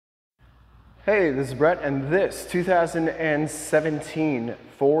Hey, this is Brett, and this 2017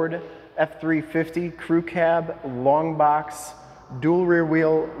 Ford F350 Crew Cab Longbox Dual Rear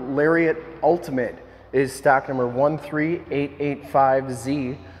Wheel Lariat Ultimate is stock number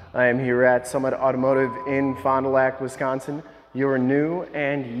 13885Z. I am here at Summit Automotive in Fond du Lac, Wisconsin, your new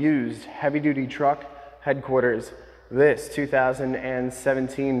and used heavy-duty truck headquarters. This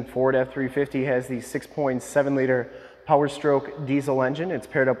 2017 Ford F350 has the 6.7-liter Powerstroke diesel engine. It's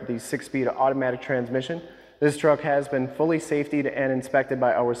paired up with the 6-speed automatic transmission. This truck has been fully safetied and inspected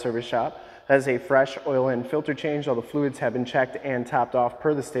by our service shop. Has a fresh oil and filter change. All the fluids have been checked and topped off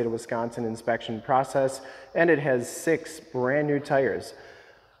per the state of Wisconsin inspection process, and it has 6 brand new tires.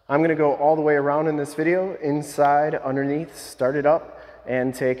 I'm going to go all the way around in this video, inside, underneath, start it up,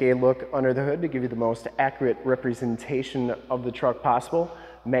 and take a look under the hood to give you the most accurate representation of the truck possible.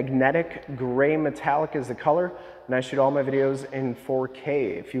 Magnetic gray metallic is the color, and I shoot all my videos in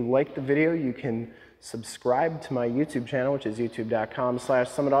 4K. If you like the video, you can subscribe to my YouTube channel, which is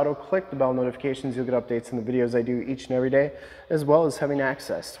youtube.com/summitauto. Click the bell notifications. You'll get updates on the videos I do each and every day, as well as having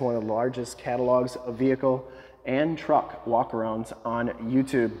access to one of the largest catalogs of vehicle and truck walkarounds on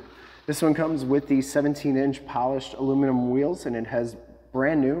YouTube. This one comes with the 17-inch polished aluminum wheels, and it has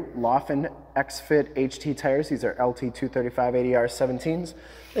brand new Laughing X-Fit HT tires. These are LT 235/80R 17s.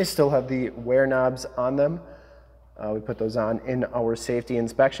 They still have the wear knobs on them. We put those on in our safety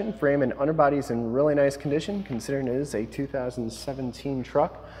inspection. Frame and underbody is in really nice condition, considering it is a 2017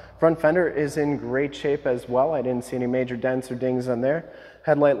 truck. Front fender is in great shape as well. I didn't see any major dents or dings on there.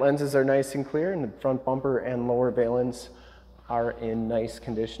 Headlight lenses are nice and clear, and the front bumper and lower valence are in nice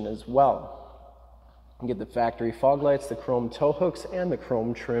condition as well. You get the factory fog lights, the chrome tow hooks, and the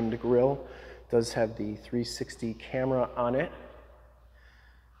chrome trimmed grille. It does have the 360 camera on it.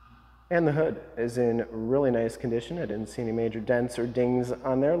 And the hood is in really nice condition. I didn't see any major dents or dings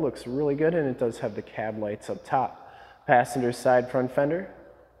on there. Looks really good, and it does have the cab lights up top. Passenger side front fender,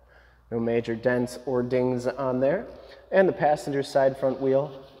 no major dents or dings on there. And the passenger side front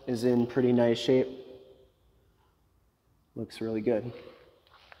wheel is in pretty nice shape. Looks really good.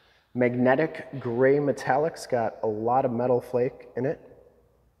 Magnetic gray metallic's got a lot of metal flake in it.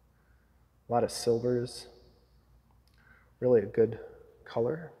 A lot of silvers. Really a good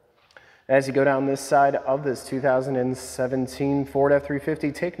color. As you go down this side of this 2017 Ford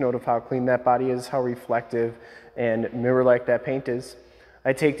F350, take note of how clean that body is, how reflective and mirror-like that paint is.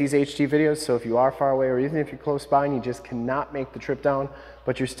 I take these HD videos, so if you are far away or even if you're close by and you just cannot make the trip down,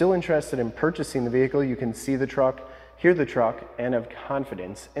 but you're still interested in purchasing the vehicle, you can see the truck, hear the truck, and have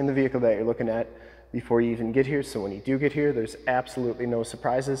confidence in the vehicle that you're looking at before you even get here. So when you do get here, there's absolutely no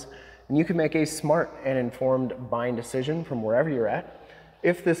surprises, and you can make a smart and informed buying decision from wherever you're at.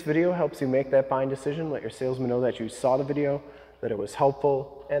 If this video helps you make that buying decision, let your salesman know that you saw the video, that it was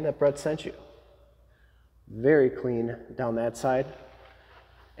helpful, and that Brett sent you. Very clean down that side.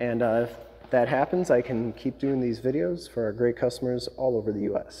 And if that happens, I can keep doing these videos for our great customers all over the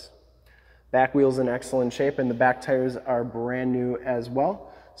US. Back wheel's in excellent shape, and the back tires are brand new as well.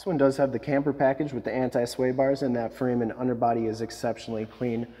 This one does have the camper package with the anti-sway bars, and that frame and underbody is exceptionally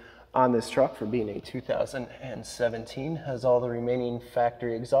clean on this truck for being a 2017. Has all the remaining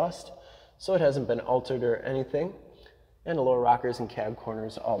factory exhaust, so it hasn't been altered or anything. And the lower rockers and cab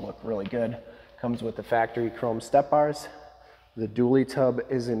corners all look really good. Comes with the factory chrome step bars. The dually tub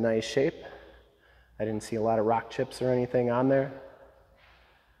is in nice shape. I didn't see a lot of rock chips or anything on there.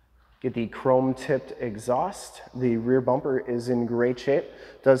 Get the chrome tipped exhaust. The rear bumper is in great shape.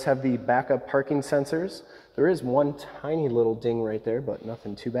 Does have the backup parking sensors. There is one tiny little ding right there, but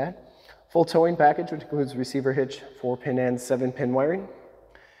nothing too bad. Full towing package, which includes receiver hitch, 4-pin and 7-pin wiring.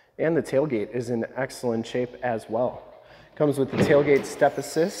 And the tailgate is in excellent shape as well. Comes with the tailgate step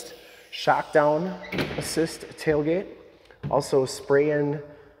assist, shock down assist tailgate. Also spray-in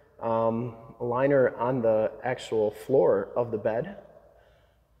liner on the actual floor of the bed.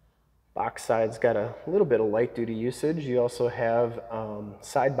 Box side's got a little bit of light duty usage. You also have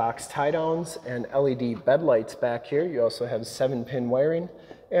side box tie downs and LED bed lights back here. You also have 7-pin wiring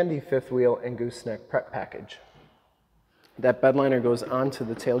and the 5th wheel and gooseneck prep package. That bed liner goes onto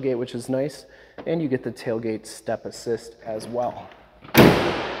the tailgate, which is nice, and you get the tailgate step assist as well.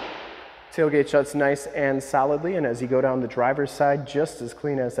 Tailgate shuts nice and solidly, and as you go down the driver's side, just as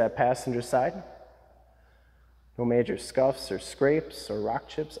clean as that passenger side. No major scuffs or scrapes or rock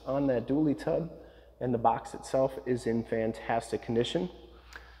chips on that dually tub, and the box itself is in fantastic condition.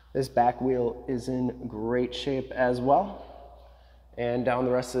 This back wheel is in great shape as well. And down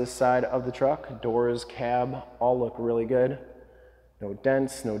the rest of the side of the truck, doors, cab, all look really good. No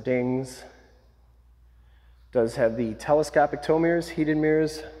dents, no dings. Does have the telescopic tow mirrors, heated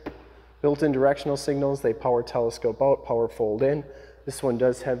mirrors, Built-in directional signals, they power telescope out, power fold in. This one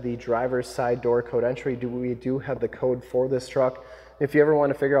does have the driver's side door code entry. We do have the code for this truck. If you ever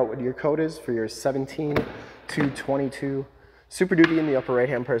want to figure out what your code is for your 17 to 22 Super Duty, in the upper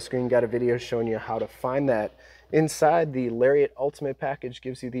right-hand part of the screen, got a video showing you how to find that. Inside, the Lariat Ultimate package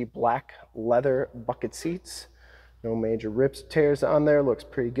gives you the black leather bucket seats. No major rips, tears on there, looks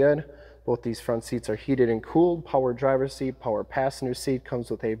pretty good. Both these front seats are heated and cooled. Power driver's seat, power passenger seat, comes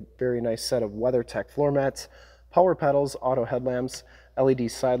with a very nice set of WeatherTech floor mats, power pedals, auto headlamps, LED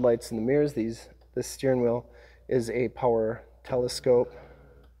side lights in the mirrors. This steering wheel is a power telescope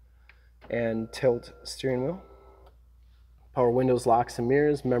and tilt steering wheel. Power windows, locks, and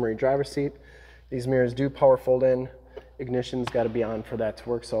mirrors, memory driver's seat. These mirrors do power fold in. Ignition's got to be on for that to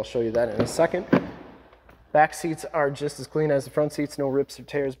work, so I'll show you that in a second. Back seats are just as clean as the front seats, no rips or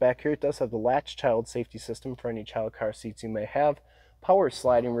tears back here. It does have the Latch child safety system for any child car seats you may have. Power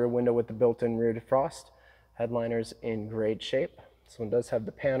sliding rear window with the built-in rear defrost. Headliners in great shape. This one does have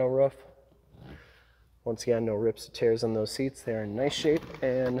the pano roof. Once again, no rips or tears on those seats. They are in nice shape,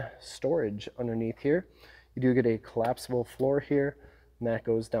 and storage underneath here. You do get a collapsible floor here, and that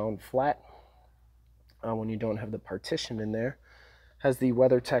goes down flat when you don't have the partition in there. Has the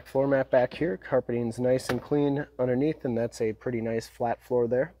WeatherTech floor mat back here. Carpeting's nice and clean underneath, and that's a pretty nice flat floor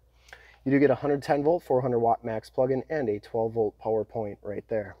there. You do get a 110 volt, 400 watt max plug-in, and a 12 volt power point right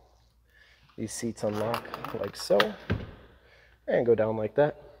there. These seats unlock like so, and go down like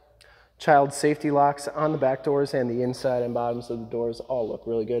that. Child safety locks on the back doors, and the inside and bottoms of the doors all look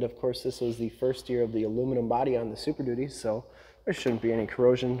really good. Of course, this was the first year of the aluminum body on the Super Duty, so there shouldn't be any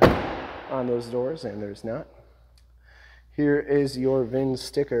corrosion on those doors, and there's not. Here is your VIN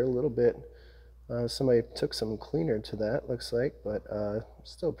sticker, a little bit. Somebody took some cleaner to that, looks like, but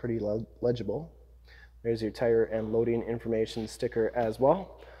still pretty legible. There's your tire and loading information sticker as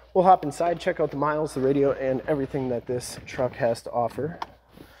well. We'll hop inside, check out the miles, the radio, and everything that this truck has to offer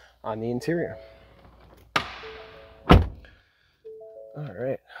on the interior. All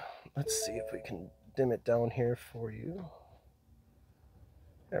right, let's see if we can dim it down here for you.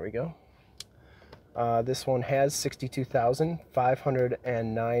 There we go. This one has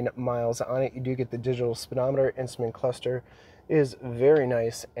 62,509 miles on it. You do get the digital speedometer. Instrument cluster is very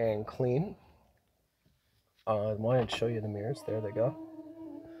nice and clean. I wanted to show you the mirrors. There they go.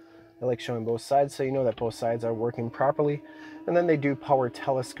 I like showing both sides so you know that both sides are working properly. And then they do power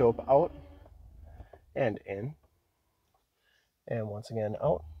telescope out and in. And once again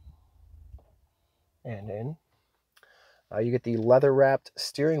out and in. You get the leather wrapped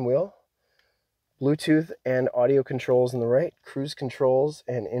steering wheel. Bluetooth and audio controls on the right, cruise controls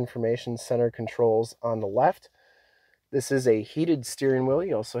and information center controls on the left. This is a heated steering wheel.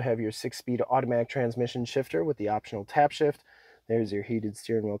 You also have your 6-speed automatic transmission shifter with the optional tap shift. There's your heated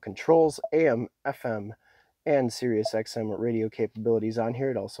steering wheel controls, AM, FM, and Sirius XM radio capabilities on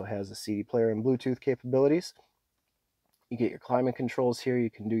here. It also has a CD player and Bluetooth capabilities. You get your climate controls here. You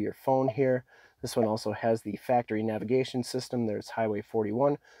can do your phone here. This one also has the factory navigation system. There's Highway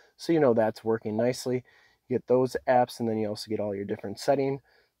 41. So you know that's working nicely. You get those apps, and then you also get all your different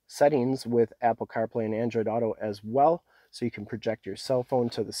settings with Apple CarPlay and Android Auto as well. So you can project your cell phone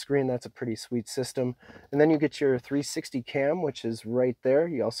to the screen. That's a pretty sweet system. And then you get your 360 cam, which is right there.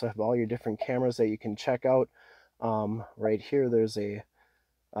 You also have all your different cameras that you can check out. Right here, there's a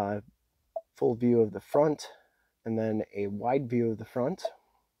full view of the front, and then a wide view of the front.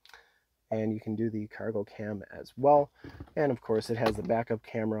 And you can do the cargo cam as well. And of course it has the backup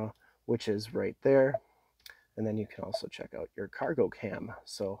camera, which is right there. And then you can also check out your cargo cam.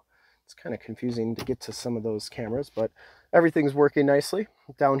 So it's kind of confusing to get to some of those cameras, but everything's working nicely.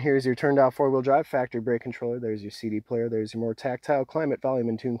 Down here is your turned off 4-wheel drive factory brake controller. There's your CD player. There's your more tactile climate, volume,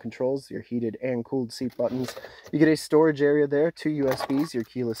 and tune controls, your heated and cooled seat buttons. You get a storage area there, 2 USBs, your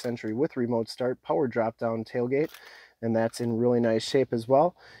keyless entry with remote start, power drop down tailgate. And that's in really nice shape as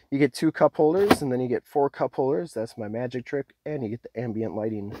well. You get 2 cup holders, and then you get 4 cup holders. That's my magic trick. And you get the ambient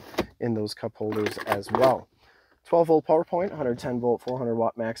lighting in those cup holders as well. 12 volt power point, 110 volt, 400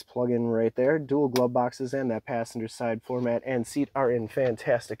 watt max plug-in right there. Dual glove boxes, and that passenger side floor mat and seat are in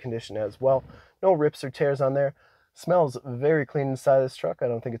fantastic condition as well. No rips or tears on there. Smells very clean inside this truck. I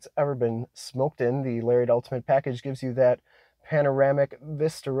don't think it's ever been smoked in. The Lariat Ultimate package gives you that panoramic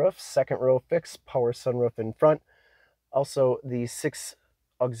Vista roof, 2nd row fixed, power sunroof in front. Also, the 6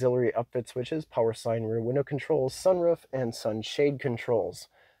 auxiliary upfit switches, power sliding rear window controls, sunroof, and sunshade controls.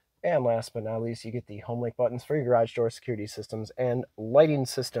 And last but not least, you get the home link buttons for your garage door security systems and lighting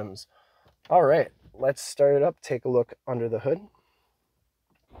systems. All right, let's start it up. Take a look under the hood.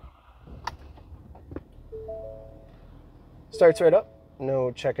 Starts right up.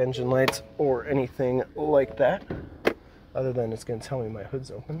 No check engine lights or anything like that, other than it's going to tell me my hood's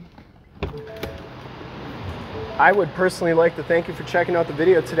open. I would personally like to thank you for checking out the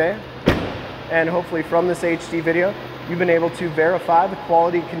video today, and hopefully from this HD video you've been able to verify the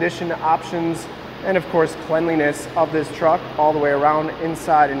quality, condition, options, and of course cleanliness of this truck all the way around,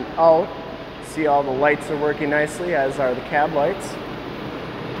 inside and out. See, all the lights are working nicely, as are the cab lights.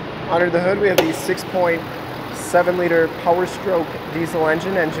 Under the hood we have the 6.7 liter Powerstroke diesel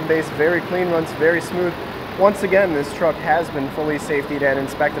engine base, very clean, runs very smooth. Once again, this truck has been fully safetied and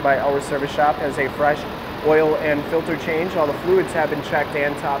inspected by our service shop, has a fresh oil and filter change. All the fluids have been checked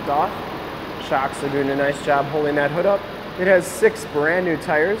and topped off. Shocks are doing a nice job holding that hood up. It has 6 brand new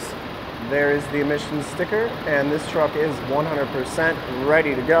tires. There is the emissions sticker, and this truck is 100%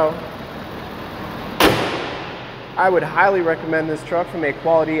 ready to go. I would highly recommend this truck from a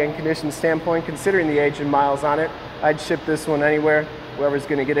quality and condition standpoint, considering the age and miles on it. I'd ship this one anywhere. Whoever's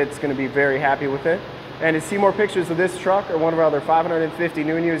going to get it is going to be very happy with it. And to see more pictures of this truck or one of our other 550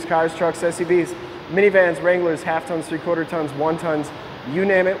 new and used cars, trucks, SUVs, minivans, Wranglers, half tons, 3/4 tons, 1 tons, you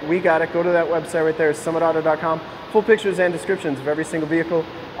name it, we got it. Go to that website right there, summitauto.com. Full pictures and descriptions of every single vehicle,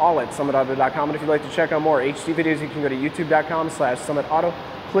 all at summitauto.com. And if you'd like to check out more HD videos, you can go to youtube.com/summitauto.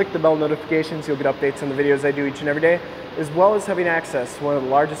 Click the bell notifications. You'll get updates on the videos I do each and every day, as well as having access to one of the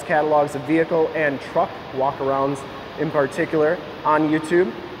largest catalogs of vehicle and truck walkarounds in particular on YouTube.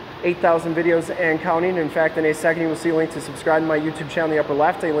 8,000 videos and counting. In fact, in a second you will see a link to subscribe to my YouTube channel in the upper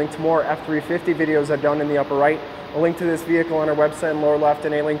left, a link to more F350 videos I've done in the upper right, a link to this vehicle on our website in the lower left,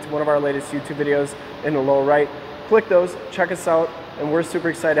 and a link to one of our latest YouTube videos in the lower right. Click those, check us out, and we're super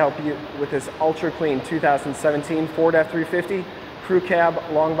excited to help you with this ultra clean 2017 Ford F350 Crew Cab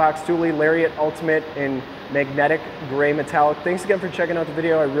Longbox Dually Lariat Ultimate in magnetic gray metallic. Thanks again for checking out the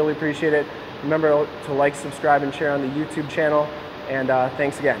video. I really appreciate it. Remember to like, subscribe, and share on the YouTube channel. And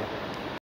thanks again.